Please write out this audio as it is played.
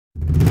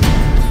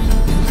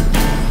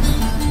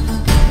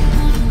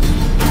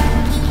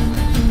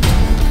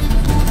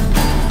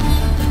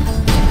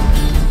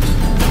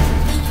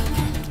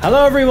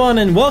Hello everyone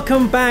and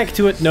welcome back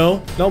to it.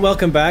 No, not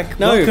welcome back.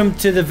 No. Welcome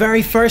to the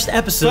very first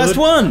episode. First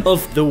one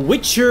of The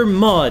Witcher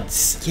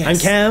Mods. Yes. I'm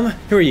Cam.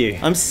 Who are you?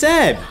 I'm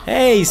Seb.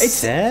 Hey,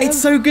 Seb.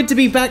 It's so good to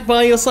be back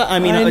by your side. I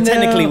mean, I know.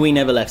 technically we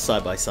never left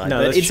side by side, No,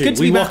 but that's it's true. good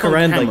to We be walk back on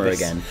around like camera this.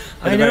 again.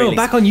 I know,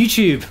 back on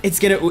YouTube. It's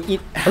gonna.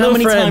 How Hello,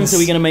 many friends. times are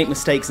we gonna make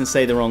mistakes and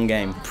say the wrong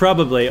game?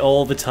 Probably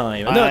all the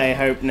time. I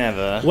hope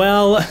never.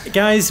 Well,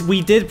 guys,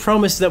 we did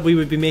promise that we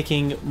would be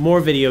making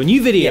more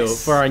new video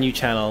Yes. for our new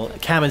channel,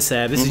 Cam and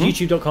Seb. This is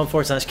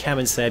youtube.com/Cam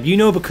and Seb. You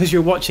know because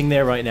you're watching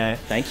there right now.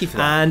 Thank you for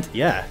that. And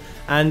yeah,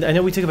 and I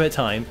know we took a bit of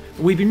time.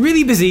 But we've been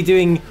really busy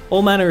doing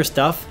all manner of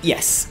stuff.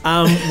 Yes.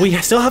 We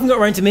still haven't got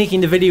around to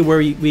making the video where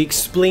we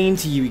explain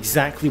to you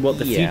exactly what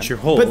the future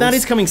holds. But that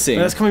is coming soon.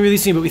 That's coming really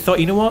soon. But we thought,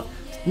 you know what?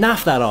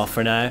 Naff that off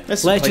for now.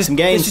 Let's play some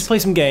games. Let's just play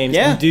some games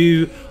Yeah. and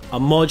do a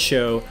mod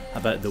show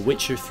about The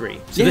Witcher 3.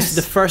 So this is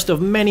the first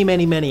of many,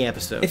 many, many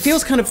episodes. It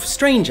feels kind of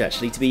strange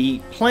actually to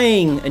be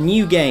playing a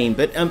new game,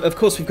 but of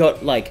course we've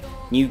got like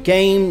new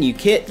game, new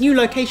kit, new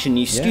location,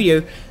 new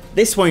studio.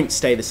 This won't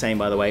stay the same,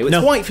 by the way. It's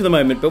white for the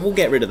moment, but we'll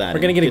get rid of that.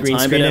 We're gonna get a green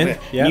screen in.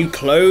 Yep. New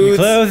clothes. New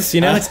clothes, you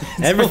know.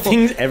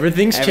 Everything's changed.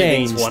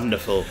 Everything's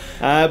wonderful.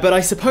 But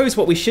I suppose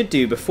what we should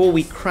do before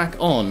we crack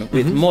on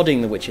with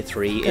modding The Witcher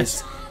 3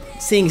 is,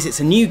 seeing as it's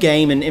a new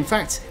game, and in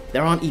fact,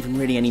 there aren't even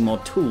really any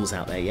mod tools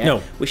out there yet.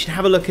 No. We should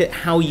have a look at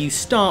how you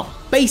start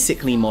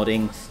basically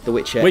modding The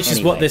Witcher. Which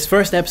is what this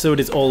first episode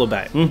is all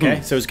about. Okay,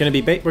 so it's going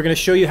to be. We're going to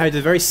show you how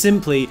to very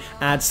simply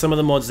add some of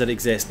the mods that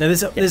exist. Now,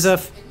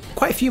 there's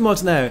quite a few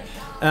mods now.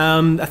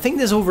 I think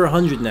there's over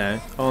 100 now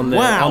on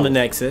the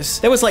Nexus.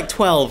 There was like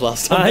 12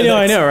 last time.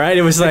 I know, right?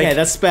 It was like okay,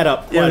 that's sped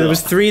up. Yeah, there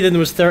was 3, then there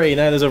was 30.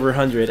 Now there's over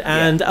 100,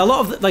 and a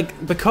lot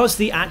of because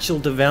the actual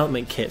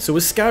development kit. So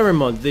with Skyrim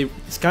mod,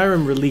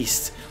 Skyrim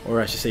released,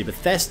 or I should say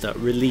Bethesda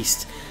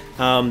released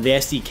the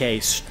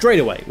SDK straight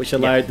away, which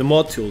allowed the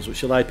mod tools,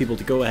 which allowed people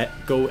to go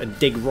and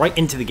dig right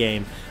into the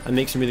game and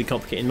make some really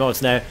complicated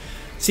mods. Now,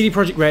 CD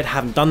Projekt Red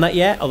haven't done that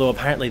yet, although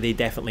apparently they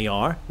definitely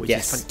are, which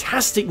is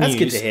fantastic news. That's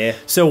good to hear.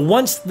 So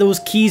once those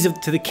keys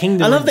to the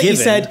kingdom I love that given,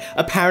 you said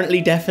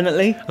apparently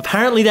definitely.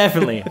 Apparently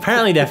definitely.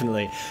 Apparently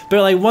definitely. But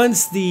like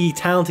once the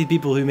talented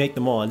people who make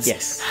the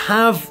mods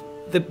have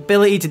the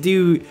ability to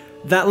do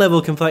that level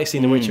of complexity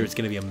in The Witcher, it's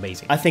going to be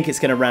amazing. I think it's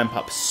going to ramp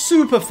up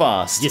super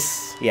fast.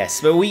 Yes. Yes,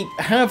 but we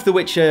have The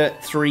Witcher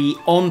 3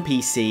 on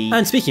PC.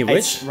 And speaking of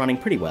which, it's running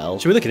pretty well.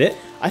 Should we look at it?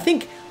 I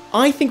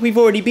think we've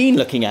already been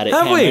looking at it,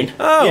 Have Cameron. we?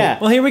 Oh, yeah.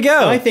 well here we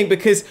go. I think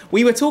because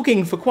we were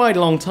talking for quite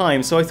a long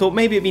time, so I thought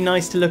maybe it'd be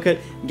nice to look at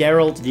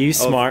Geralt. You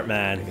smart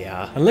man.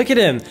 Yeah. And look at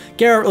him.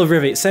 Geralt of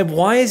Rivia. Seb,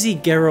 why is he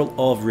Geralt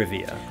of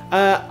Rivia?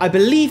 I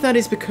believe that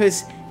is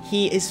because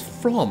he is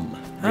from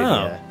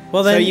Rivia.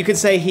 Well then, so you could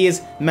say he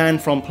is man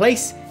from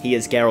place, he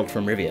is Geralt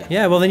from Rivia.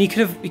 Yeah, well then you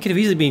could have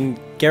easily been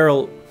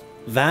Geralt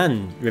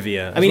van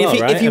Rivia. I mean,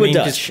 if he were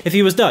Dutch. If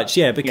he was Dutch,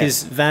 yeah,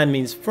 because van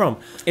means from.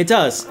 It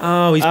does.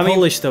 Oh, he's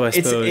Polish though, I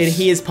suppose.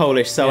 He is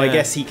Polish, so I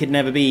guess he could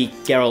never be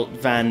Geralt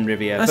van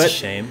Rivia. That's a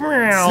shame. So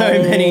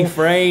many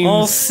frames.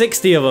 All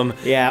 60 of them.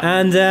 Yeah.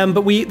 And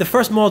but the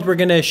first mod we're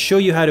going to show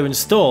you how to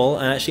install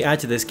and actually add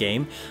to this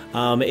game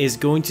is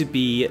going to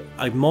be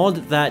a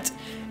mod that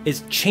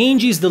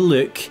changes the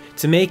look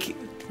to make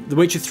The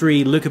Witcher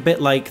 3 look a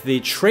bit like the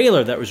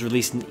trailer that was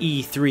released in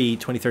E3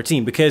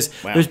 2013, because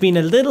there's been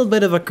a little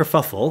bit of a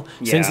kerfuffle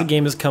since the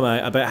game has come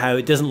out about how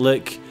it doesn't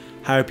look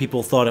how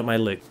people thought it might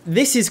look.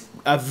 This is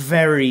a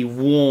very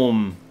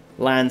warm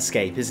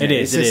landscape, isn't it?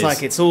 It is.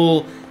 Like it's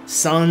all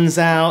sun's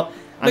out.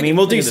 I mean,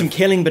 we'll do some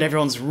killing, but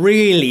everyone's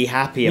really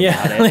happy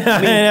about it. I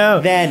mean, I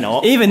know. They're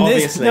not. Even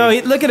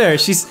obviously. look at her.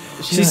 She's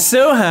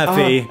so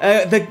happy.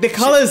 The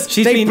colours,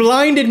 they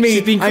blinded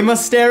me. I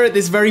must stare at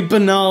this very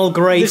banal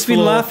grey She's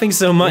been laughing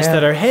so much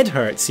that her head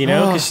hurts, you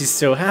know, because she's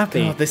so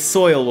happy. God, the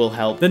soil will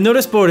help. The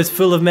notice board is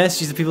full of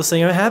messages of people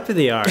saying how happy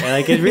they are. And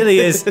like, it really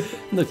is.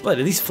 Look,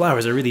 these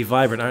flowers are really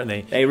vibrant, aren't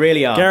they? They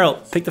really are.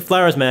 Geralt, pick the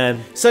flowers,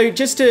 man. So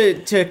just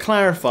to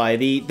clarify,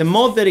 the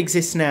mod that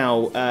exists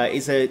now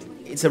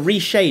it's a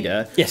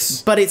reshader.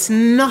 Yes. But it's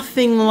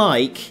nothing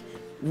like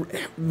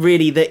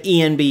really the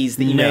ENBs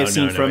that you may have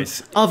seen from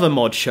other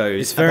mod shows.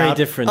 It's very about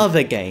different.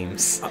 Other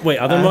games. Wait,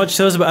 other mod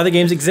shows about other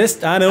games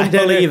exist? I don't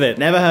believe it.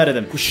 Never heard of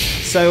them.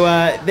 So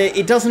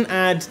it doesn't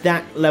add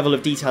that level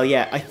of detail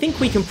yet. I think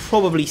we can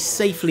probably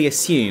safely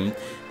assume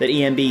that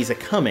ENBs are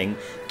coming,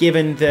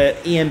 given that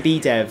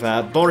ENB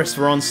dev Boris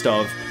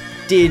Vorontsov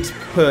did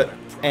put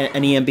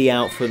an ENB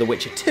out for The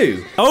Witcher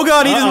 2. Oh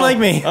god, he doesn't like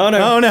me. Oh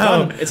no. Oh no.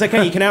 Run. It's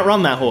okay, you can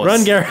outrun that horse. Run,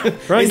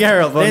 Geralt. Run,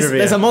 Geralt.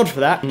 There's a mod for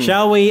that.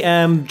 Shall we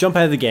jump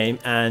out of the game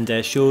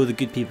and show the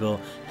good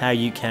people how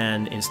you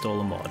can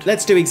install a mod?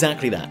 Let's do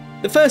exactly that.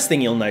 The first thing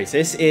you'll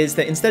notice is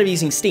that instead of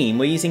using Steam,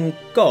 we're using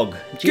GOG.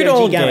 Good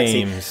old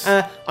games.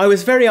 I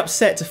was very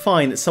upset to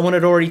find that someone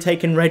had already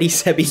taken Ready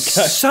Sebby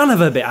Go. Son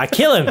of a bit, I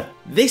kill him.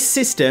 This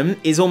system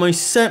is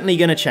almost certainly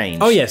going to change.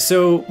 Oh yeah,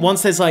 so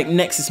once there's like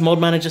Nexus Mod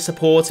Manager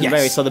support and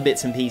various other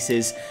bits and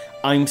pieces,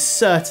 I'm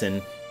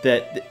certain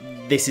that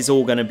this is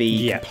all going to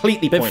be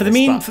completely but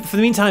pointless. for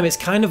the meantime, it's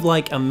kind of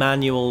like a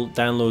manual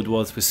download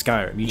was with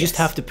Skyrim. You just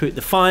have to put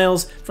the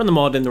files from the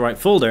mod in the right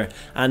folder,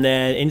 and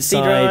then inside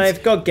C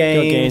drive, GOG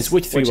Games,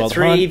 Witcher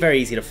 3,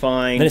 very easy to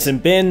find. Then it's in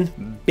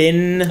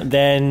bin,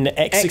 then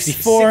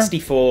x64.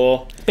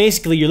 X64.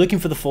 Basically, you're looking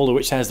for the folder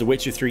which has the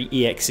Witcher 3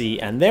 exe,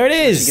 and there it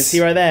is. You can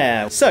see right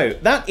there. So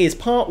that is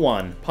part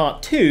 1.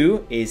 Part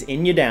 2 is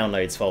in your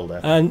downloads folder.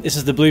 And this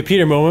is the Blue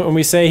Peter moment when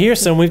we say, here's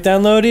some we've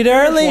downloaded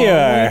earlier.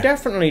 Well, we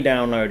definitely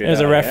downloaded There's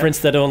a reference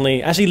that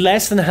actually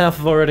less than half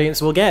of our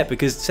audience will get,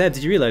 because Seb,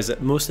 did you realize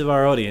that most of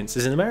our audience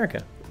is in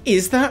America?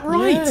 Is that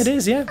right? Yeah, it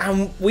is, yeah.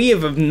 And we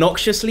have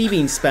obnoxiously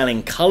been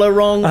spelling colour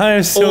wrong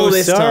I'm so all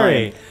this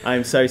sorry. time.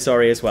 I'm so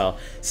sorry as well.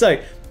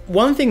 So,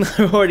 one thing that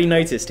I've already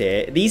noticed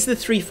here, these are the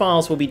 3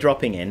 files we'll be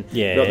dropping in.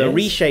 Yes. We've got the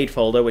Reshade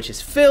folder, which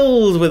is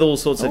filled with all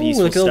sorts of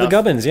useful look at stuff. all the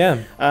gubbins,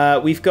 yeah.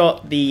 We've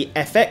got the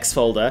FX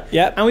folder.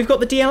 Yep. And we've got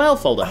the DLL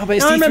folder. Oh, but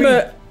it's now, I D3.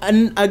 remember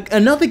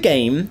another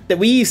game that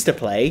we used to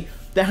play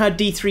that had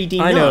D3, D9.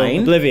 I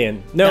know,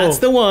 Oblivion. No. That's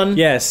the one.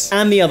 Yes.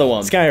 And the other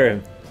one.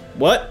 Skyrim.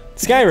 What?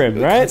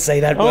 Skyrim, right? Can't say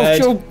that word.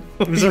 Oh,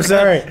 I'm so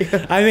sorry.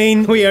 I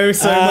mean, we owe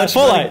so much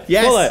Fallout. money.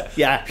 Yes. Fallout.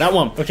 Yeah, that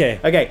one. Okay.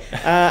 Okay.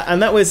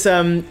 And that was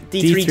D3,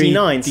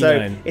 D9.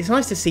 So it's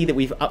nice to see that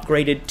we've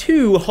upgraded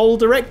 2 whole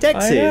DirectXs.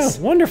 I know.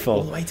 Wonderful.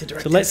 All the way to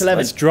DirectX so let's 11.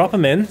 Let's drop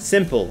them in.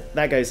 Simple.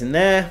 That goes in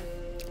there.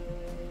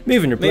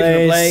 Move and replace. Move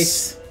and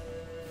replace.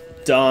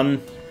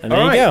 Done. And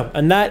there you go.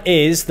 And that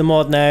is the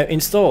mod now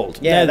installed.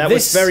 Yeah, now, that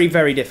was very,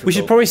 very difficult. We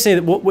should probably say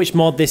that which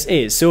mod this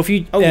is. So if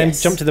you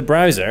jump to the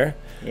browser,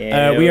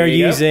 we are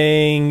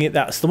using...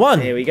 That's the one.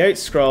 Here we go.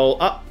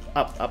 Scroll up,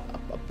 up, up,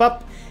 up, up,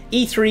 up.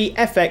 E3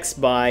 FX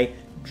by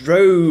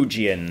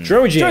Drogian.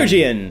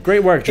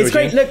 Great work, Drogian. It's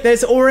great. Look,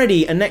 there's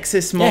already a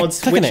Nexus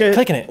Mods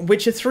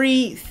Witcher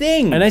 3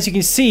 thing. And as you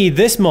can see,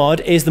 this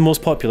mod is the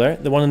most popular,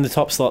 the one in the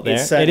top slot there.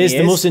 It is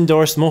the most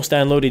endorsed, most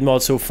downloaded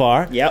mod so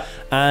far. Yep.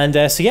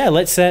 And so yeah,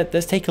 let's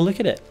take a look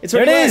at it.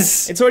 There it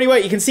is. It's already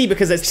worked. You can see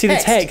because there's the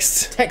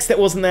text. Text that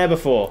wasn't there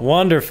before.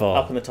 Wonderful.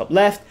 Up in the top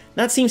left.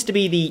 That seems to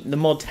be the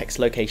mod text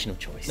location of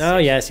choice. Oh,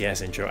 yes,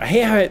 intro. I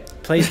hate how it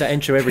plays that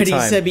intro every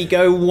time. Pretty Sebi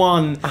Go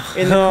 1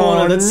 in the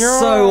corner. That's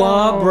so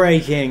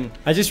heartbreaking.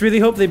 I just really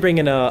hope they bring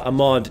in a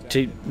mod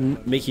to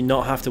make you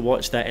not have to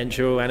watch that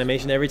intro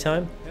animation every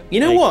time. You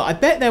know what? I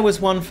bet there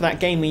was one for that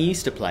game we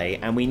used to play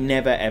and we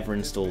never ever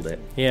installed it.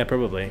 Yeah,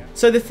 probably.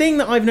 So the thing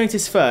that I've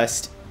noticed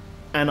first,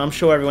 and I'm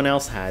sure everyone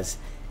else has,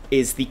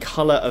 is the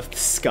colour of the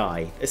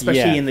sky,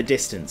 especially in the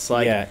distance.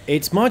 Yeah,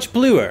 it's much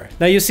bluer.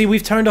 Now you see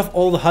we've turned off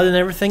all the HUD and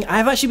everything.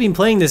 I've actually been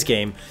playing this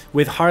game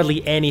with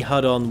hardly any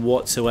HUD on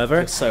whatsoever.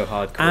 It's so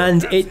hardcore.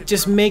 And it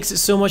just makes it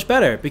so much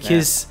better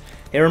because...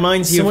 It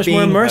reminds you so of much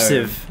more being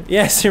immersive. home.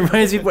 Yes, it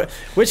reminds you...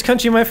 Which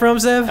country am I from,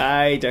 Zev?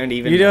 I don't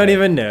even know. You don't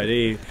even know, do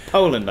you?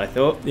 Poland, I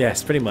thought.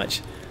 Yes, pretty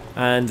much.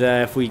 And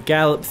if we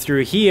gallop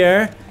through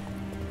here...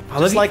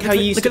 Just like how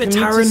you used to look at the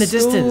tower in the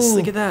distance. school.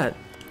 Look at that.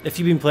 If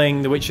you've been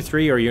playing The Witcher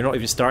 3 or you're not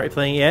even started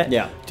playing it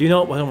yet, do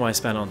not... I don't know why I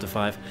span on to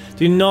 5.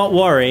 Do not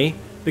worry,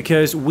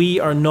 because we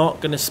are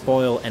not going to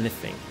spoil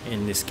anything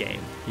in this game.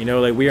 You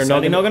know, like we are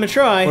not going to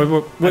try. We're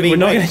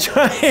not going to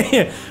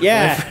try.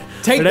 Yeah,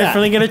 take we're that.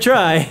 definitely going to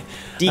try.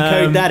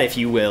 Decode that, if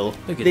you will.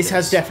 This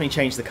has definitely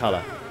changed the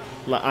colour.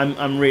 Like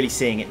I'm really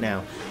seeing it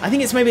now. I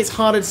think it's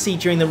harder to see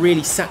during the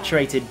really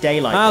saturated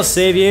daylight. I'll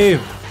save you.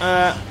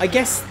 I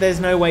guess there's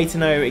no way to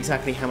know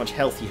exactly how much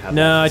health you have.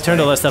 No, I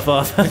turned all that stuff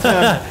off.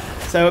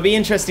 So it'll be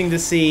interesting to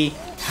see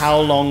how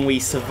long we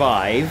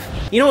survive.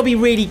 You know what would be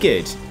really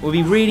good? It would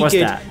be really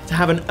good to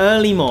have an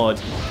early mod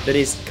that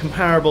is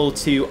comparable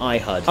to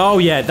iHUD. Oh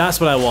yeah,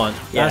 that's what I want.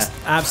 Yeah. That's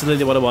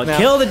absolutely what I want. Now,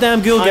 kill the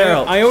damn ghoul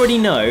girl. I already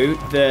know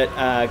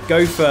that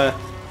Gopher,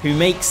 who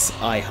makes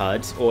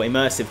iHUD, or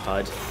Immersive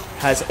HUD,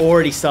 has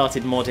already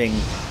started modding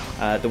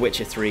The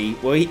Witcher 3.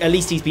 Well, at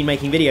least he's been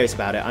making videos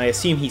about it. I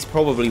assume he's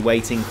probably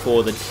waiting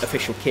for the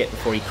official kit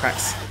before he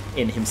cracks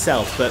in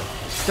himself. But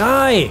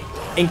die!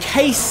 In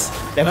case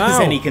there was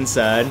any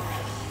concern,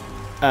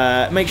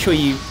 make sure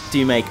you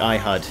do make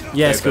iHUD.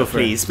 Yes, go for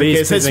please, it.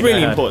 Because it's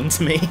really important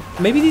to me.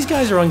 Maybe these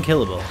guys are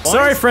unkillable.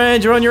 Sorry,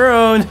 friend, you're on your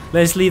own.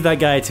 Let's leave that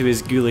guy to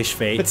his ghoulish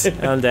fate.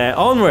 And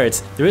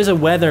onwards. There is a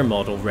weather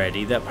mod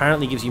already that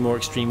apparently gives you more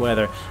extreme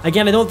weather.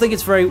 Again, I don't think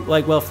it's very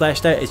well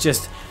fleshed out. It's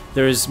just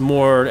there's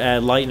more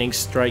lightning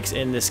strikes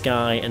in the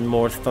sky and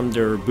more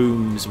thunder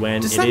booms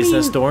when it is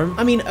a storm.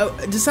 I mean,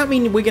 does that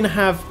mean we're going to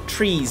have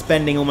trees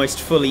bending almost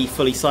fully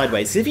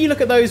sideways? If you look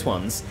at those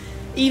ones,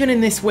 even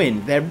in this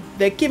wind,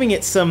 they're giving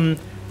it some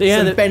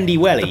bendy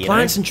welly. The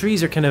plants and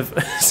trees are kind of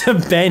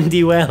some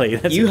bendy welly.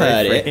 That's you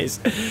heard it.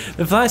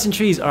 The plants and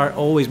trees are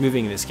always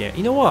moving in this game.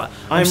 You know what?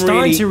 I'm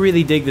starting to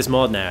really dig this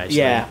mod now. Actually,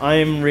 yeah,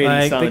 I'm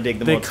really starting to dig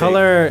the mod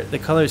too. The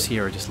colors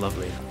here are just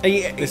lovely.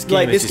 This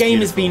game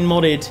has been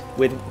modded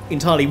with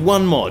entirely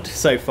one mod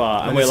so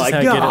far, and we're like,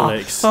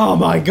 oh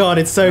my god,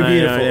 it's so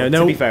beautiful.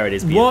 To be fair, it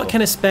is beautiful. What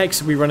kind of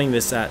specs are we running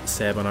this at,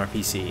 Seb, on our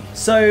PC?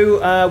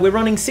 So we're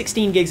running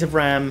 16 gigs of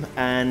RAM,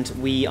 and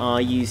we are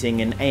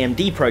using an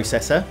AMD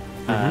processor.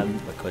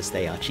 Because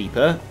they are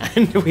cheaper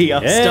and we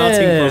are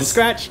starting from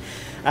scratch.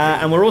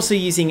 And we're also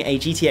using a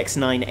GTX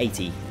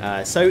 980.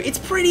 So it's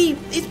pretty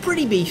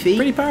beefy.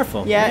 Pretty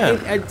powerful. Yeah,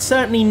 it's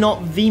certainly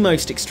not the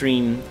most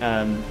extreme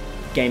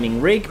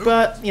gaming rig,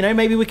 but you know,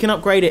 maybe we can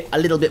upgrade it a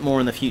little bit more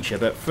in the future.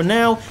 But for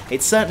now,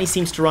 it certainly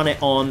seems to run it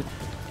on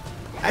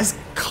as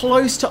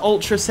close to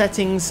ultra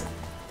settings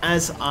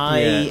as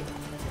I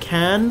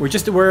can.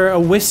 We're a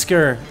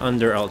whisker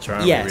under ultra,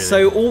 aren't we, really?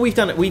 So all we've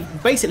done, we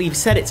basically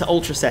set it to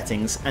ultra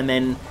settings and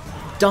then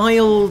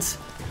dialed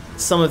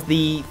some of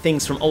the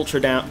things from ultra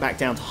back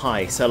down to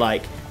high. So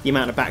like the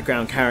amount of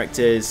background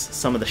characters,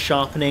 some of the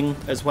sharpening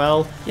as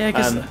well. Yeah,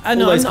 because I'm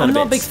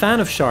not a big fan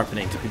of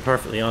sharpening, to be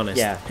perfectly honest.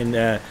 Yeah.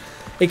 And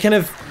it kind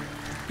of,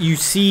 you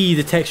see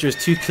the textures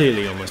too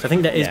clearly almost. I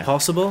think that is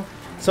possible.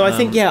 So I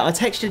think, our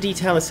texture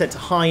detail is set to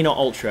high, not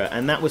ultra,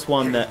 and that was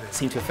one that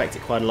seemed to affect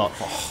it quite a lot.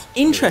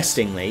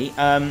 Interestingly,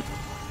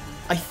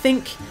 I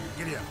think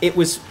it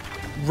was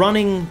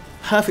running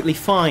perfectly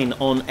fine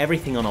on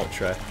everything on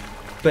ultra,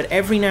 but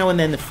every now and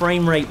then the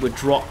frame rate would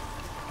drop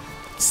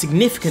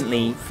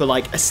significantly for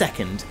like a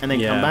second and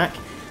then come back.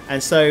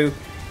 And so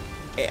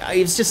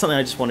it's just something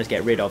I just wanted to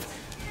get rid of.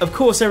 Of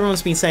course,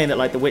 everyone's been saying that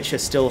like The Witcher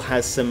still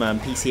has some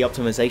PC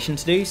optimization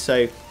to do,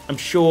 so I'm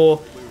sure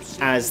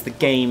as the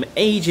game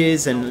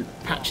ages and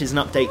patches and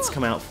updates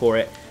come out for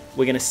it,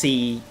 we're going to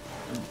see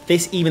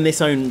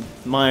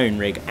my own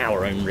rig,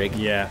 our own rig,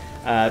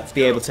 to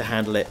be able to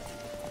handle it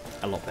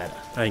a lot better.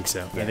 I think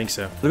so. I think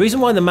so. The reason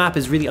why the map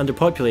is really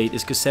underpopulated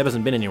is because Seb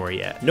hasn't been anywhere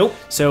yet. Nope.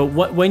 So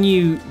when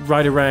you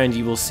ride around,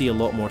 you will see a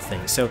lot more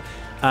things. So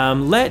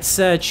let's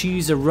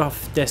choose a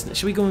rough destination.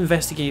 Should we go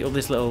investigate all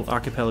these little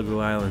archipelago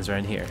islands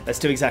around here? Let's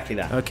do exactly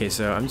that. Okay,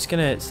 so I'm just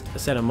gonna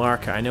set a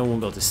marker. I know we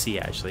won't be able to see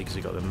it actually because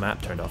we got the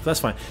map turned off. That's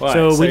fine. Right,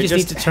 so we just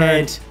need to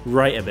turn head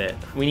right a bit.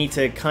 We need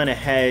to kind of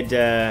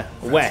head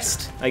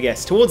west, I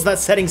guess, towards that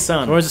setting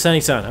sun. Towards the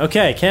setting sun.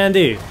 Okay, can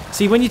do.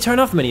 See, when you turn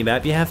off a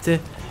mini-map, you have to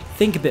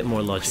think a bit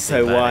more logically.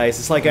 So wise.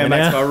 It's like going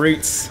back to our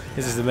roots.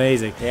 This is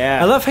amazing.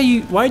 Yeah. I love how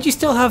why do you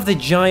still have the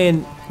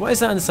giant, what is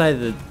that on the side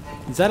of the,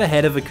 is that a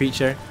head of a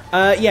creature?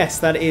 Yes,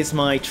 that is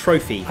my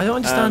trophy. I don't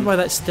understand why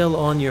that's still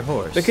on your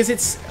horse. Because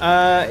it's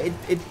a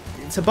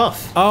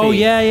buff. Oh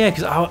yeah,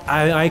 because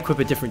I equip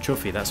a different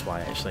trophy. That's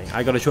why actually.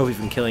 I got a trophy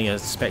from killing a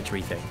spectre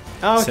thing.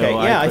 Oh, okay. So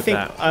I think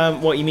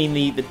what you mean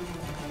the thing.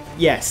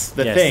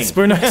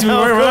 We're not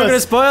going to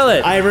spoil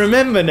it. I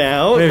remember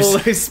now. All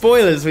those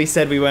spoilers we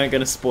said we weren't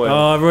going to spoil.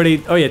 Oh, I've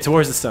already. Oh yeah,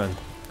 towards the sun.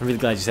 I'm really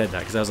glad you said that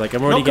because I was like,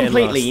 I'm already getting lost. Not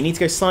completely. You need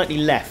to go slightly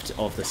left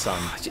of the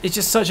sun. It's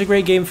just such a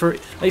great game for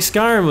like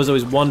Skyrim was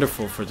always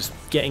wonderful for just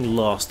getting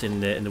lost in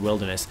the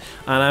wilderness,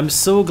 and I'm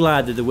so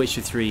glad that The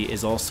Witcher 3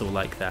 is also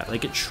like that.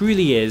 Like it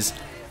truly is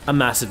a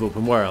massive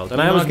open world,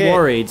 and I was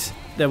worried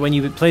that when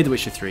you played The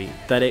Witcher 3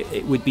 that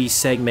it would be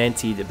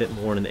segmented a bit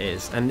more than it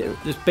is, and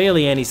there's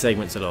barely any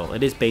segments at all.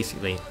 It is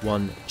basically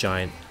one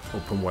giant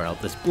open world.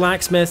 There's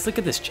blacksmiths. Look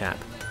at this chap.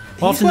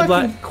 He's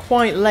working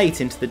quite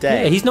late into the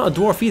day. Yeah, he's not a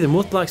dwarf either.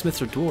 Most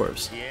blacksmiths are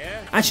dwarves.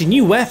 Actually,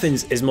 new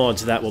weapons is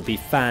mods that will be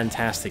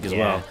fantastic as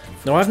well.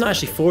 No, I've not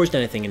actually forged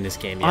anything in this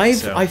game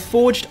yet. I've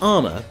forged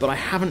armor, but I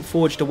haven't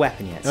forged a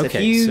weapon yet. So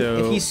okay,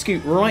 if you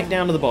scoot right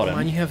down to the bottom,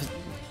 man, you have.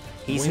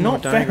 He's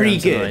not very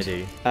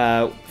good.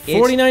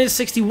 49 to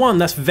 61.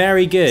 That's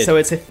very good. So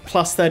it's a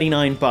plus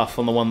 39 buff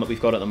on the one that we've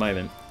got at the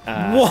moment.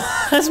 What?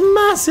 That's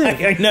massive.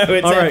 I know,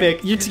 it's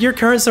epic. Your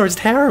current sword's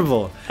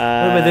terrible. What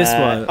about this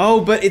one? Oh,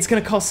 but it's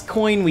going to cost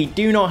coin we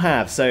do not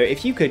have. So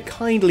if you could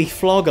kindly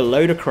flog a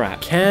load of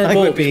crap.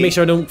 Make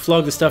sure I don't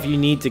flog the stuff you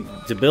need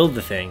to build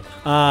the thing.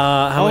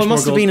 How much it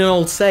must more have been an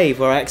old save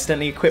where I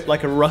accidentally equipped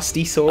like a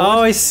rusty sword.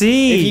 Oh, I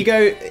see. If you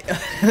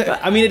go...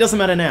 I mean, it doesn't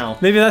matter now.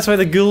 Maybe that's why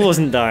the ghoul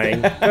wasn't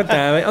dying. God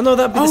damn it. Oh, no,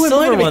 that'd be the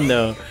silver one,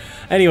 though.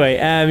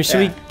 Anyway, should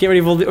we get rid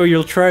of all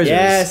your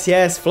trousers?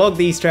 Yes, flog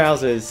these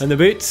trousers. And the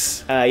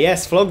boots?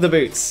 Yes, flog the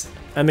boots.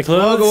 And the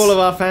clothes? Flog all of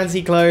our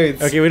fancy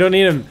clothes. Okay, we don't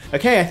need them.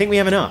 Okay, I think we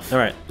have enough.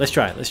 Alright, let's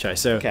try.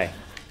 So,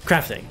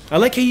 crafting. I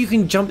like how you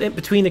can jump in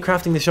between the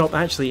crafting the shop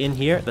actually in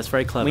here. That's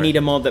very clever. We need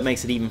a mod that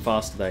makes it even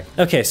faster though.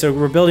 Okay, so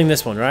we're building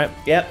this one, right?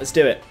 Yep, let's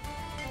do it.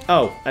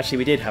 Oh, actually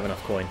we did have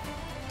enough coin.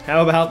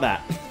 How about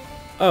that?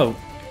 Oh.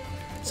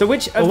 So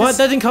which... Well,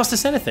 that didn't cost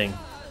us anything.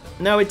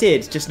 No, it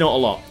did, just not a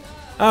lot.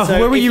 Oh, so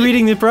where were you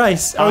reading the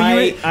price? Oh,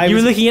 you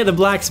were looking at the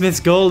blacksmith's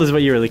gold is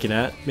what you were looking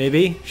at,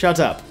 maybe? Shut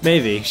up.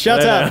 Maybe.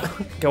 Shut up.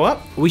 Go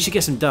up. We should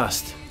get some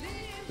dust.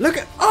 Look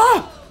at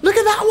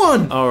that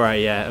one! Alright,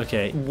 yeah,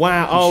 okay.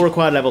 Wow, oh,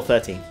 required level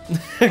 13.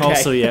 Okay.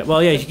 Also, yeah,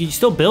 well, yeah, you can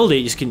still build it,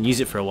 you just couldn't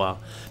use it for a while.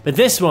 But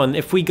this one,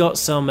 if we got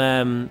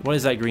some, what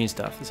is that green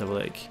stuff? Let's have a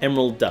look.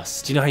 Emerald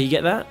dust. Do you know how you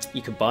get that?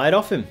 You could buy it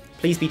off him.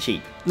 Please be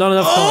cheap. Not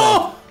enough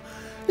coin.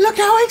 Look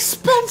how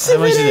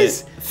expensive it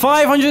is!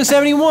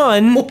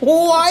 571?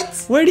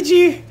 What? Where did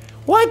you...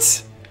 What?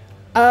 Sell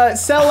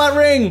that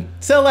ring!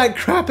 Sell that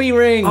crappy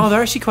ring! Oh,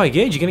 they're actually quite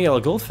good. You're gonna get a lot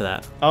of gold for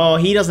that. Oh,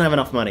 he doesn't have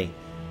enough money.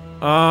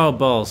 Oh,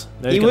 balls.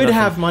 He would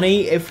have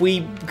money if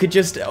we could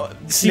just See, what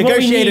we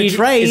negotiate a need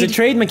trade. is a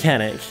trade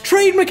mechanic.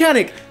 Trade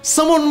mechanic!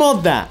 Someone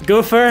mod that!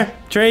 Gopher,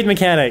 trade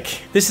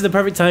mechanic. This is the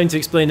perfect time to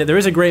explain that there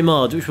is a great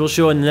mod, which we'll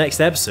show in the next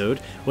episode,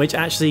 which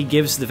actually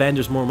gives the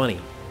vendors more money.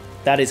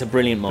 That is a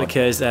brilliant mod.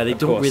 Because they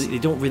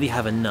don't really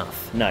have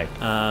enough. No.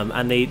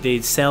 And they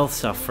sell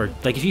stuff for,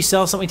 like, if you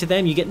sell something to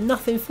them, you get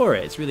nothing for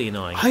it. It's really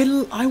annoying.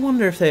 I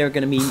wonder if they are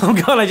going to mean Oh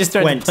god, I just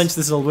tried to punch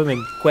this old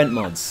woman. Gwent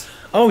mods.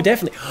 Oh,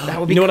 definitely. That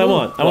would be You know cool.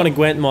 what I want? I want a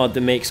Gwent mod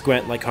that makes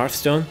Gwent like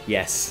Hearthstone.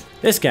 Yes.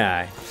 This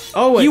guy.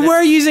 Oh, You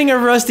were using a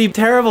rusty,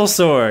 terrible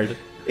sword.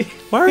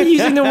 Why are you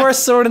using the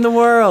worst sword in the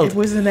world? It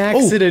was an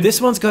accident. Oh, this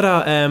one's got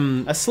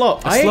a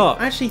slot. A slot.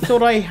 I actually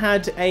thought I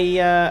had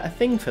a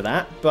thing for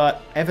that,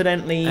 but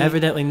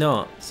evidently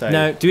not. So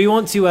now, do we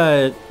want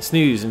to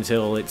snooze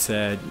until it's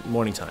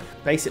morning time?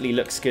 basically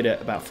looks good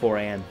at about 4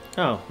 a.m.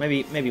 Oh,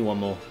 maybe one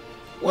more.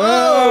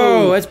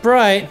 Whoa, it's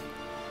bright.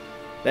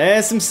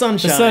 There's some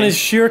sunshine. The sun is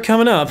sure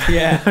coming up.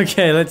 Yeah.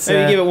 Okay, let's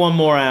Maybe give it one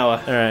more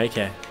hour. All right,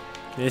 okay.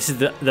 This is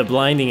the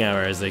blinding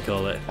hour, as they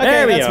call it. Okay,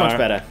 there we that's are. much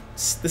better.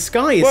 The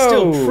sky is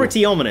still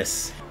pretty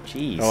ominous.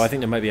 Jeez. Oh, I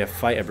think there might be a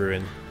fighter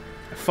brewing.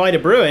 A fighter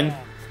brewing.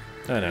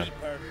 I don't know.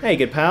 Hey,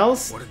 good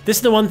pals. This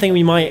is the one thing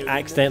we might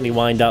accidentally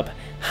wind up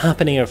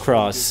happening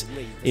across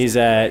is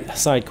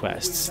side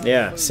quests.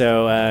 Yeah.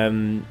 So,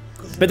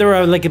 but there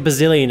are like a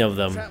bazillion of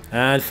them.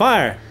 And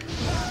fire.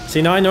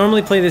 See, now I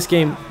normally play this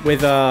game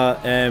with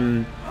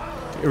a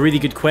really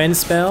good Quen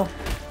spell.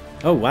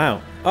 Oh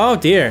wow. Oh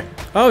dear.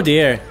 Oh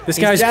dear. This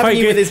He's guy's jabbing quite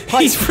you good. with his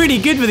pipe. He's pretty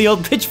good with the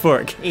old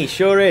pitchfork. He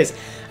sure is.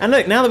 And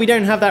look, now that we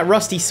don't have that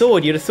rusty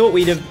sword, you'd have thought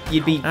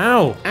you'd be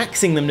Ow.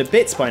 axing them to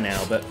bits by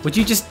now, but Would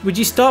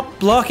you stop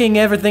blocking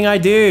everything I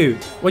do?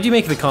 What do you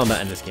make of the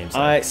combat in this game?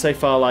 Sam? I so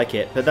far like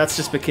it. But that's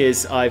just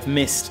because I've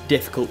missed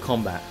difficult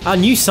combat.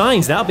 New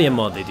signs, that'll be a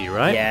mod they do,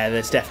 right? Yeah,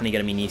 there's definitely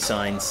going to be new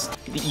signs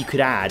that you could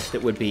add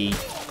that would be...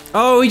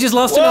 Oh, he just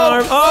lost an Whoa!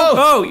 arm. Whoa!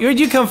 Oh, where'd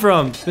you come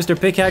from, Mr.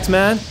 Pickaxe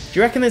Man? Do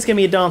you reckon there's going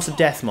to be a Dance of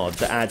Death mod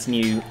that adds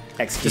new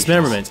executions?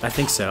 Dismemberment, I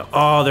think so.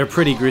 Oh, they're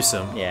pretty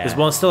gruesome. Yeah.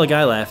 There's still a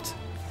guy left.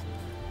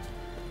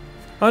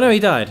 Oh no, he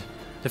died.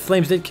 The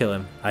flames did kill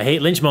him. I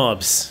hate lynch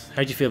mobs.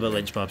 How'd you feel about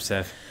lynch mobs,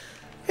 Seth?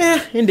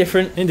 Yeah,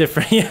 indifferent.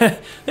 Indifferent, yeah.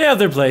 They have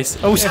their place.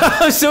 Oh,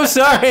 I'm so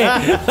sorry.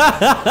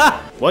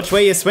 Watch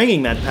where you're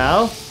swinging, then,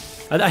 pal.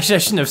 Actually, I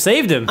shouldn't have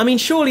saved him. I mean,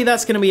 surely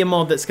that's going to be a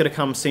mod that's going to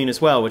come soon as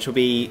well, which will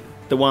be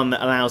the one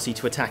that allows you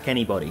to attack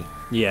anybody.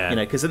 Yeah. You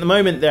know, because at the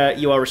moment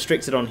you are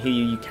restricted on who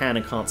you can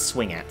and can't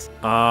swing at.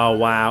 Oh,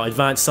 wow.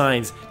 Advanced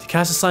signs. To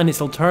cast a sign in its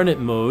alternate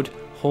mode,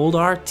 hold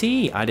RT.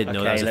 I didn't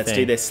know that was a let's thing.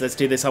 do this. Let's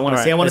do this. I want to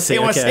Alright, see. I want to let's see.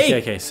 I want to see.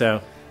 Okay.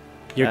 So,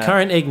 your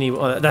current Igni.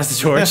 Oh, that's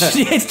the torch.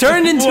 It's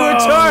turned into Whoa.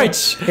 a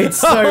torch. It's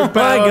so oh my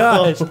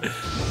gosh. powerful.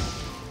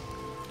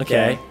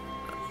 Okay.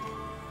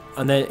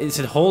 And then it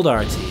said hold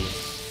RT.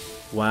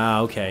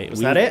 Wow. Okay. Is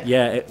that it?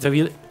 Yeah. So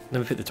let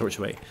me put the torch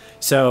away.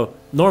 So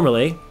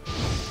normally,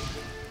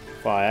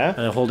 Fire.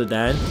 and I hold it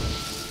down.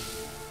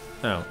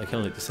 Oh, they kind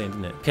of look the same,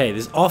 didn't it? Okay.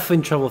 There's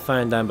often trouble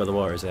found down by the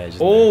water's edge. Isn't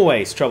there?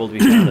 Always trouble to be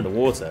found in the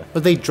water.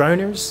 Are they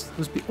drowners?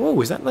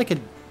 Oh, is that like a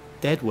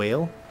dead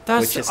whale?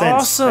 That's Which is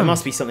sense. awesome. There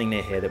must be something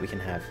near here that we can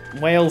have.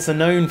 Whales are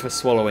known for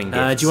swallowing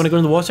gifts. Do you want to go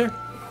in the water?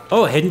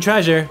 Oh, hidden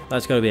treasure.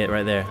 That's got to be it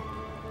right there.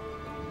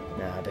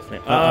 Nah, definitely.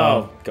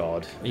 Uh-oh. Oh,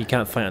 God. You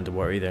can't fight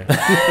underwater either.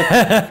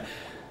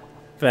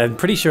 But I'm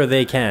pretty sure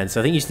they can, so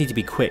I think you just need to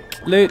be quick.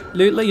 Loot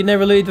like you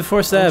never looted before,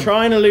 I'm Seb.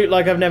 trying to loot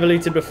like I've never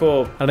looted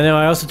before. I don't know,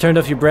 I also turned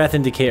off your breath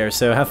indicator,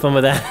 so have fun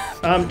with that.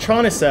 I'm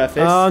trying to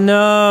surface. Oh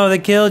no, they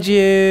killed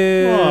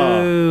you.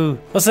 Oh.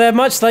 Well, Seb,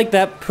 much like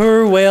that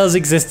poor whale's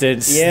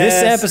existence, Yes.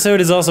 this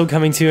episode is also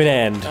coming to an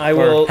end.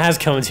 Or has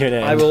come to an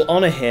end. I will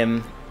honour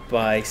him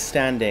by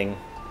standing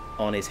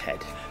on his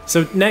head.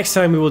 So next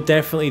time we will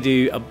definitely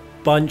do a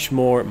bunch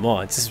more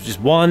mods. This is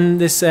just one,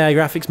 this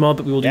graphics mod,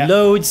 but we will do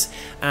loads.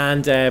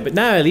 And but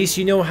now at least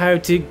you know how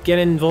to get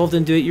involved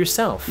and do it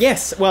yourself.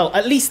 Yes, well,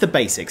 at least the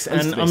basics.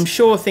 And I'm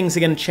sure things are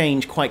going to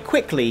change quite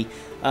quickly.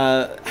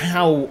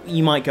 How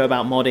you might go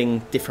about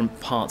modding different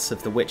parts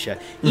of The Witcher,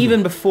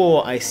 even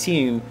before I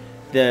assume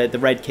the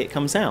red kit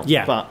comes out.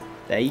 Yeah. But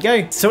there you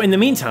go. So in the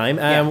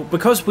meantime,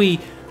 because we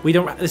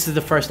don't. This is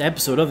the first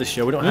episode of the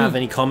show. We don't have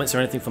any comments or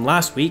anything from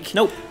last week.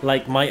 Nope.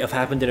 Like might have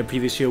happened in a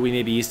previous show we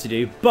maybe used to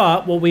do.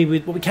 But what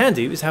we can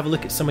do is have a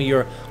look at some of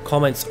your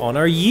comments on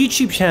our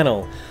YouTube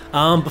channel.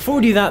 Before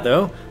we do that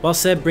though, while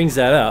Seb brings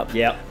that up,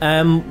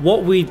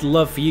 what we'd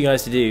love for you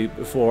guys to do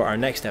before our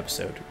next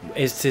episode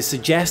is to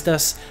suggest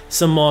us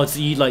some mods that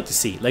you'd like to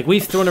see. Like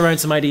we've thrown around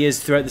some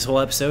ideas throughout this whole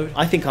episode.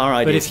 I think our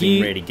ideas have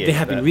been really good. They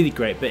have been really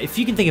great. But if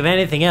you can think of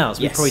anything else,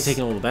 we've Yes. probably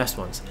taken all the best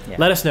ones. Yeah.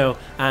 Let us know,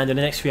 and in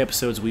the next few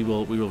episodes we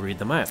will read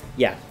them out.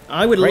 Yeah,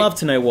 I would Great. love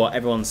to know what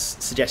everyone's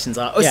suggestions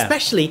are, Yeah.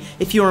 especially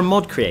if you're a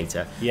mod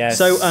creator. Yes.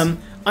 So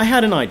I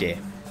had an idea.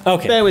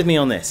 Okay. Bear with me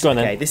on this. Go on,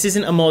 okay, then. this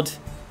isn't a mod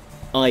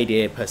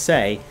idea per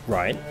se.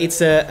 Right.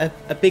 It's a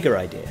bigger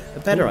idea, a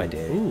better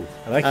idea. Ooh,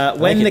 I like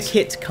When it. the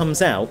kit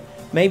comes out,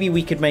 maybe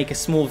we could make a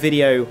small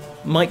video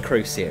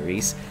micro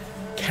series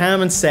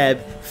Cam and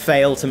Seb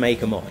fail to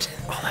make a mod.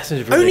 Oh, that's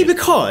really... Only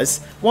because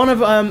one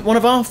of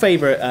our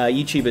favourite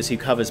YouTubers who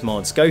covers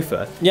mods,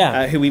 Gopher,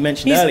 who we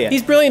mentioned earlier,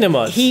 he's brilliant at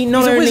mods. He not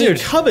he's a only wizard.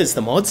 covers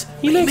the mods,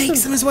 he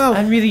makes them as well,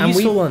 and really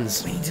useful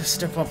ones. We need to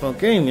step up our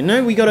game. You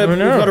know, we've got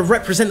to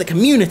represent the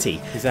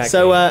community. Exactly.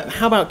 So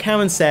how about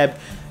Cam and Seb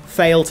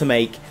fail to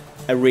make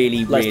a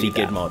really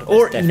good mod,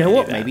 or you know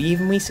what? Maybe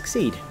even we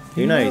succeed.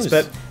 Who knows?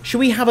 But should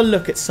we have a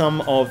look at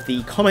some of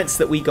the comments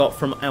that we got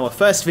from our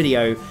first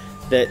video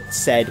that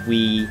said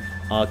we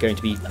are going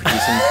to be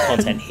producing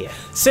content here?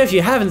 So if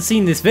you haven't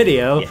seen this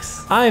video,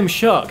 I am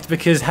shocked,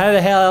 because how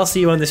the hell else are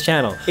you on this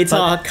channel? It's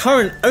our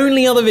current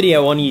only other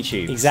video on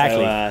YouTube.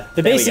 Exactly. So,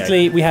 but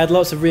basically, we had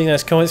lots of really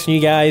nice comments from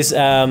you guys.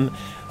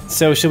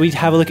 So should we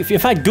have a look? In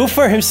fact,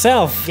 Gopher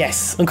himself.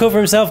 Yes. And Gopher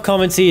himself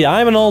commented,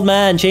 "I'm an old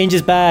man. Change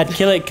is bad.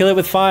 Kill it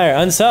with fire.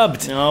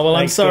 Unsubbed." Oh well,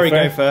 Thanks, I'm sorry,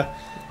 Gopher.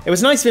 It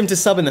was nice of him to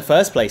sub in the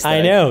first place, though.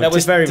 I know. That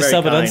was very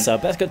sub kind. and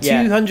unsub. That's got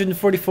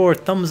 244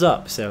 thumbs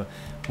up. So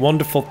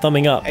wonderful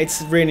thumbing up.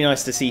 It's really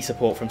nice to see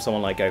support from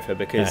someone like Gopher,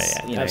 because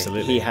you know,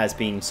 absolutely. he has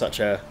been such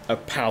a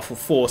powerful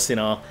force in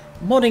our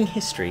modding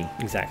history.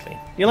 Exactly.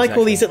 You like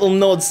all these little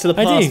nods to the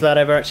past without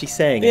ever actually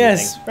saying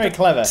anything. Very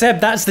clever.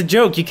 Seb, that's the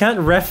joke. You can't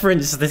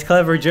reference this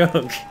clever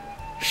joke.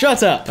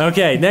 Shut up.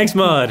 Okay, next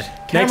mod.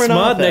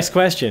 Next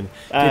question.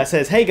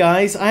 Says, hey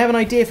guys, I have an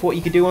idea for what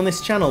you could do on this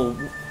channel.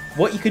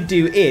 What you could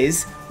do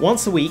is,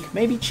 once a week,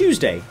 maybe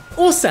Tuesday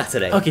or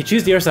Saturday. Okay,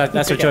 Tuesday or Saturday,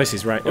 that's our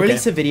choices, right? Okay.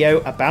 Release a video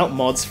about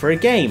mods for a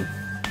game.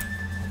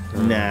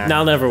 Nah.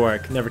 That'll never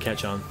work, never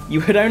catch on. You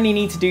would only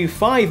need to do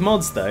 5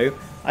 mods though.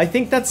 I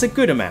think that's a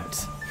good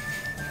amount.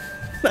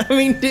 I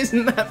mean,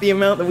 isn't that the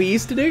amount that we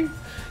used to do?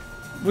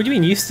 What do you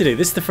mean used to do?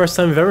 This is the first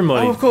time we've ever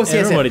modded. Oh, of course,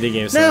 yes. Modded a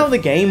game, so. Now the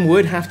game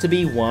would have to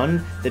be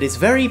one that is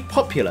very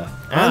popular,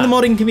 and the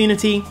modding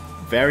community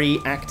very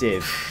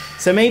active.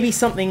 So maybe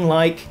something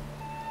like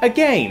a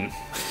game.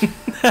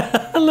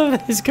 I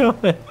love this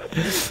comment.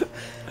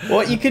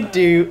 What you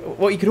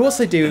could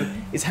also do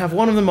is have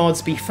one of the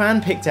mods be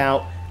fan picked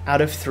out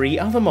of 3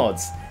 other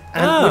mods.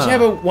 And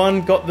whichever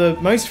one got the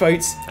most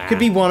votes could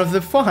be one of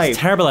the 5. It's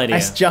a terrible idea.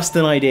 That's just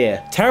an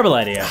idea. Terrible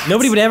idea.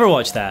 Nobody would ever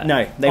watch that.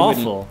 No, they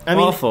Awful. wouldn't. I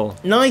mean, awful.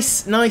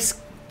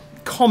 Nice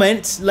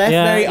comment left,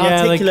 very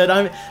articulate.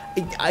 Like,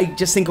 I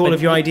just think all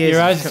of your ideas.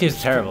 Your ideas are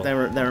terrible.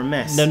 They're a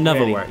mess. They'll never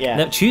really. work.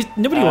 Yeah.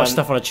 Nobody watches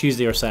stuff on a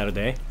Tuesday or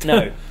Saturday.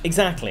 No,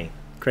 exactly.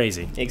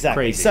 Crazy.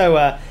 Exactly. Crazy. So,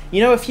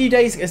 a few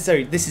days.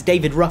 Sorry, this is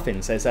David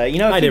Ruffin says. A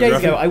few days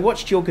ago, I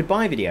watched your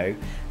goodbye video,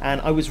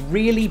 and I was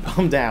really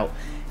bummed out.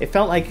 It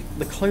felt like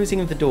the closing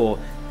of the door,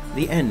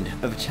 the end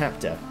of a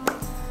chapter.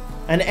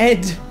 An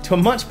end to a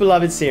much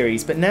beloved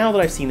series, but now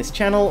that I've seen this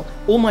channel,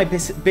 all my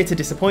bitter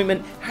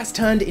disappointment has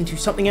turned into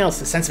something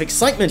else, a sense of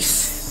excitement.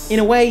 In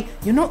a way,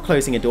 you're not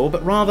closing a door,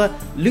 but rather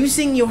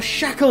loosing your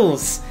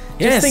shackles.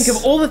 Just think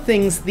of all the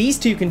things these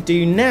two can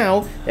do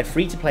now. They're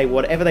free to play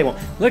whatever they want.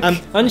 Look,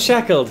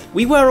 unshackled.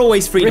 We were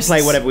always free to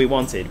play whatever we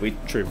wanted.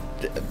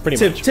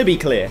 Pretty much. To be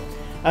clear.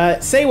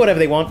 Say whatever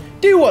they want,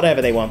 do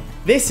whatever they want.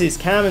 This is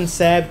Cam and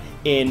Seb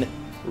in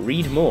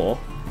Read More.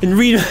 In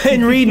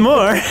Read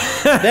More.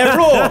 Their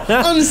raw,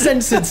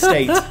 uncensored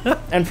state.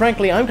 And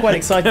frankly, I'm quite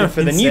excited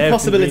for the new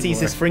possibilities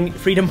this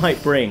freedom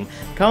might bring.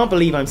 Can't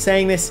believe I'm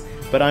saying this,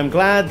 but I'm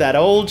glad that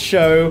old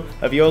show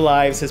of your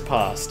lives has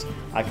passed.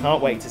 I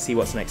can't wait to see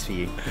what's next for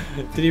you.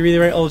 Did you really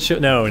write old show?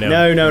 No.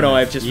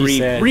 I've just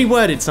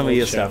reworded some of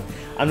your stuff.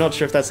 I'm not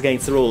sure if that's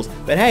against the rules,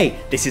 but hey,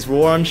 this is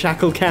Raw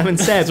Unshackled Cam and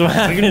Seb. We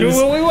can do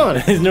what we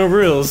want. There's no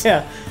rules.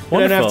 Yeah. We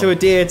don't have to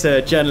adhere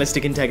to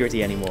journalistic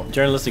integrity anymore.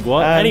 Journalistic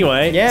what?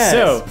 Anyway,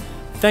 so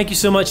thank you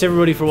so much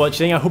everybody for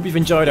watching. I hope you've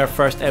enjoyed our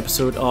first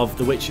episode of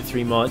The Witcher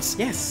 3 mods.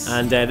 Yes.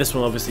 And this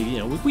one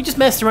obviously, we just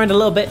messed around a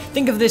little bit.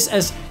 Think of this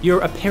as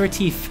your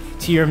aperitif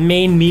to your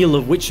main meal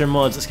of Witcher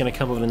mods that's going to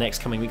come over the next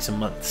coming weeks and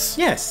months.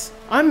 Yes.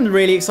 I'm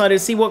really excited to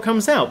see what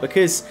comes out,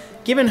 because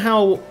given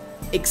how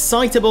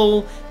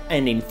excitable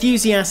and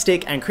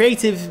enthusiastic and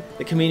creative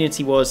the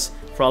community was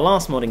for our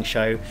last modding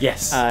show,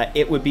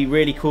 it would be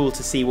really cool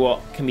to see what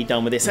can be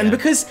done with this. And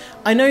because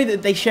I know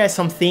that they share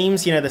some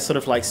themes, the sort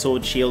of like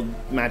sword, shield,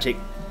 magic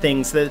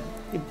things that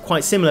are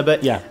quite similar,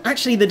 but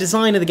actually the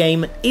design of the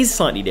game is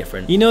slightly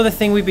different. You know the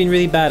thing we've been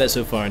really bad at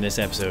so far in this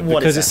episode?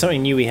 Because it's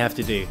something new we have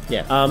to do.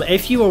 Yeah.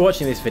 If you are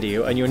watching this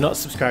video and you're not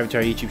subscribed to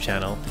our YouTube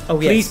channel,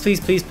 please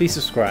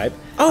subscribe.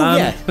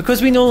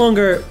 Because we no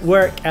longer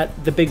work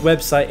at the big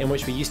website in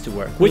which we used to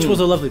work, which was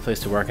a lovely place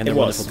to work, and they're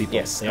wonderful people.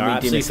 Yes, they are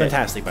absolutely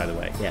fantastic, by the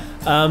way.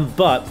 Yeah.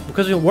 But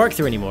because we don't work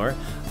there anymore,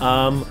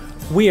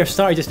 we are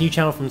starting this new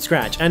channel from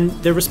scratch, and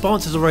the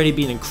response has already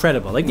been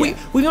incredible. Like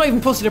we've not even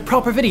posted a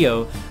proper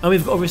video, and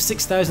we've got over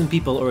 6,000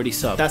 people already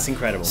subbed. That's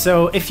incredible.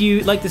 So if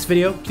you like this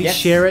video, please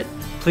share it.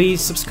 Please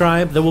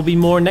subscribe. There will be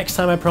more next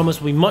time. I promise.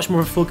 We'll be much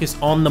more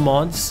focused on the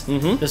mods.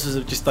 This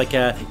is just like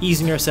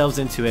easing ourselves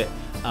into it.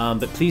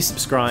 But please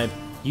subscribe.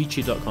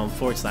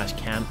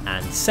 YouTube.com/Cam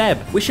and Seb.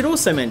 We should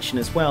also mention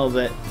as well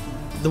that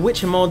The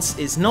Witcher mods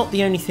is not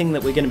the only thing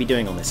that we're going to be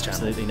doing on this channel.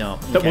 Absolutely not.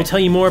 But we'll tell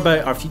you more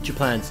about our future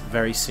plans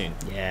very soon.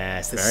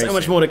 Yes, there's so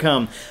much more to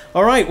come.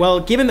 All right, well,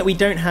 given that we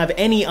don't have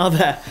any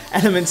other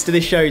elements to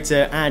this show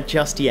to add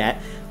just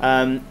yet,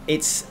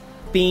 it's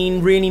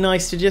been really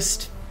nice to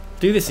just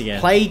do this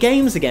again. Play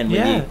games again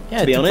with you,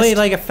 to be honest. Play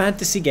like a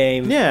fantasy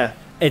game. Yeah.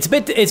 It's a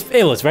bit, it's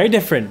very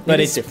different, but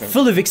it's different.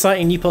 full of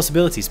exciting new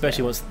possibilities,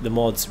 especially once the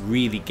mods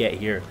really get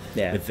here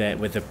Yeah.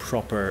 with the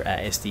proper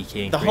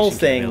SDK. The whole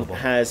thing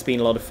has been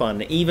a lot of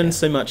fun, even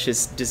so much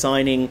as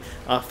designing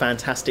our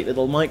fantastic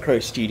little micro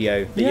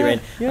studio that you're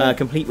in,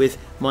 complete with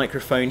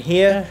microphone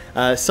here.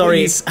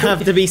 Sorry, it's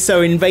have to be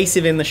so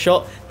invasive in the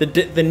shot.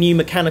 The new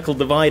mechanical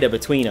divider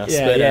between us.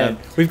 Yeah,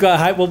 but, we've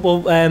got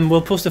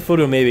we'll post a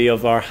photo maybe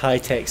of our high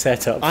tech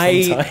setup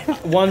sometime.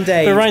 One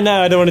day. But right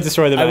now, I don't want to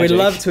destroy the magic. I would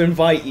love to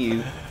invite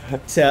you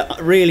to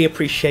really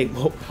appreciate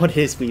what it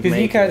is we've made.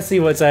 Because you can't see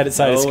what's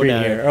outside the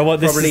screen here, or what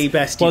this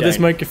this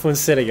microphone's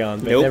sitting on.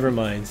 But never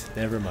mind.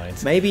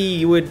 Maybe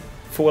you would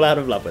fall out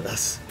of love with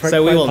us,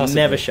 so we will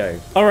never show.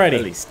 Alrighty,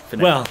 at least for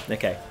now.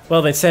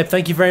 Well then, Seb,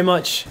 thank you very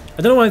much.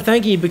 I don't know why I'm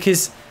thanking you,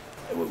 because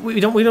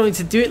we don't need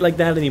to do it like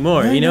that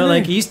anymore.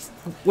 Like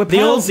we're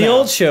pals the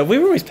old show. We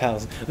were always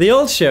pals. The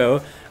old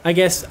show, I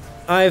guess.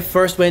 I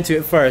first went to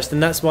it first,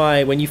 and that's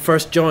why when you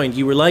first joined,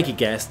 you were like a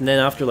guest, and then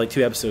after like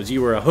 2 episodes,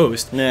 you were a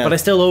host. Yeah. But I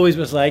still always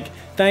was like,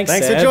 thanks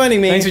for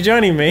joining me. Thanks for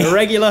joining me. A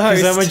regular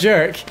host. Because I'm a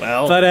jerk.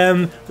 Well.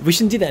 But we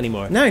shouldn't do that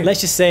anymore. No.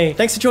 Let's just say...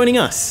 Thanks for joining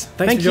us.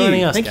 Thank you for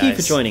joining us, Thank you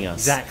for joining us.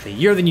 Exactly.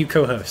 You're the new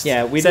co-host.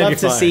 Yeah, we'd love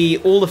to see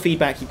all the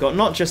feedback you've got,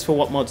 not just for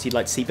what mods you'd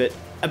like to see, but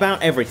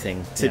about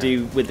everything to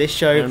do with this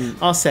show,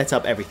 our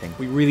setup, everything.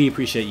 We really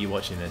appreciate you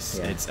watching this.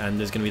 And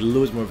there's going to be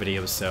loads more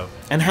videos. So.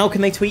 And how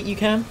can they tweet you,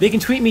 Cam? They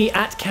can tweet me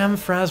at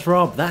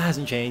CamFrazRob. That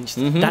hasn't changed.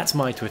 That's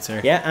my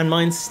Twitter. Yeah, and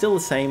mine's still the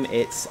same.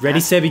 It's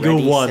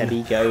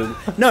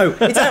ReadySebiGo1. No,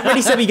 it's at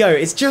ReadySebiGo.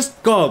 It's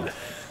just GOG.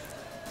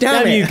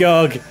 Damn you,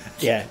 GOG.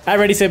 Yeah, at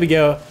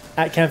ReadySebiGo,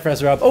 at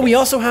CamFrazRob. Oh, we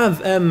also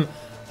have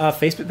our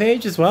Facebook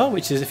page as well,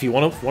 which is if you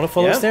want to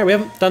follow us there. We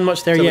haven't done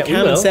much there yet.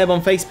 Cam and Seb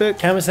on Facebook.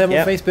 Cam and Seb on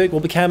Facebook. We'll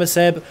be Cam and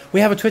Seb.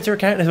 We have a Twitter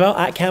account as well,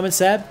 at Cam and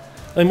Seb.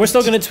 And we're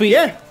still going to tweet.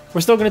 Yeah.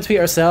 We're still going to tweet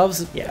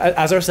ourselves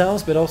as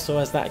ourselves, but also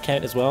as that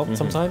account as well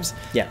sometimes.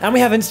 Yeah. And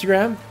we have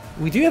Instagram.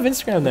 We do have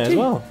Instagram there as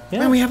well. Yeah.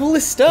 Man, we have all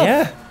this stuff.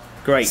 Yeah.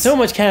 Great. So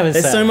much Cam and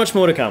Seb. There's so much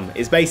more to come,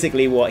 is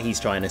basically what he's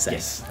trying to say.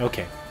 Yes.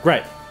 Okay.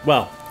 Right.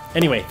 Well,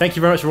 anyway, thank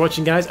you very much for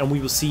watching, guys, and we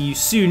will see you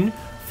soon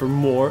for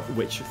more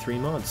Witcher 3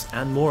 mods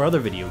and more other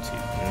video too.